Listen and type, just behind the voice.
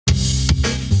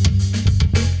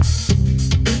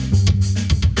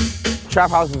trap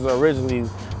houses are originally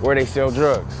where they sell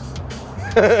drugs.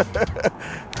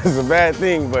 It's a bad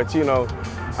thing, but you know,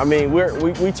 I mean,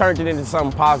 we turned it into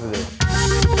something positive.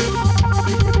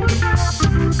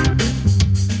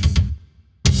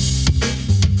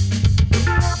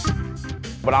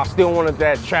 But I still wanted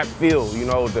that trap feel, you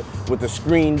know, with the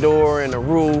screen door and the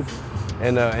roof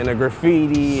and the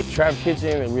graffiti. Trap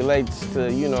kitchen, it relates to,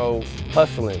 you know,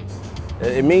 hustling.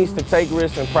 It means to take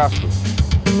risks and prosper.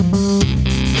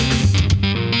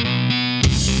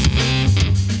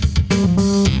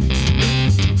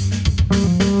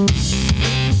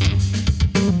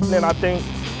 And I think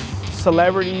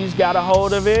celebrities got a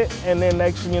hold of it, and then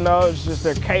next thing you know, it's just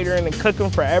they're catering and cooking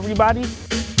for everybody.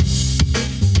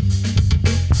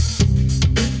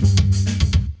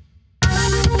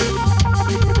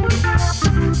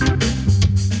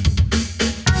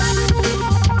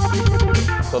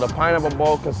 So the pineapple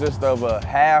bowl consists of a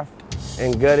halved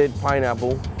and gutted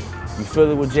pineapple. You fill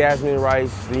it with jasmine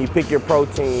rice, then you pick your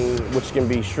protein, which can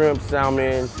be shrimp,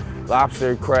 salmon,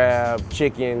 lobster, crab,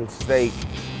 chicken, steak.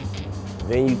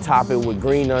 Then you top it with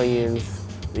green onions.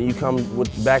 Then you come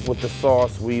back with the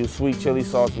sauce. We use sweet chili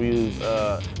sauce, we use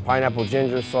pineapple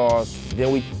ginger sauce.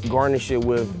 Then we garnish it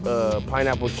with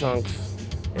pineapple chunks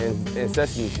and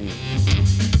sesame seeds.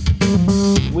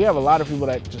 We have a lot of people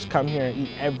that just come here and eat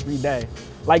every day.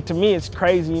 Like, to me, it's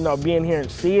crazy, you know, being here and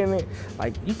seeing it.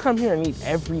 Like, you come here and eat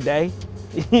every day,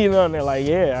 you know, and they're like,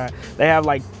 yeah. They have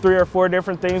like 3 or 4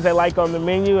 different things they like on the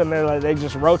menu, and they're like, they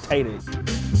just rotate it.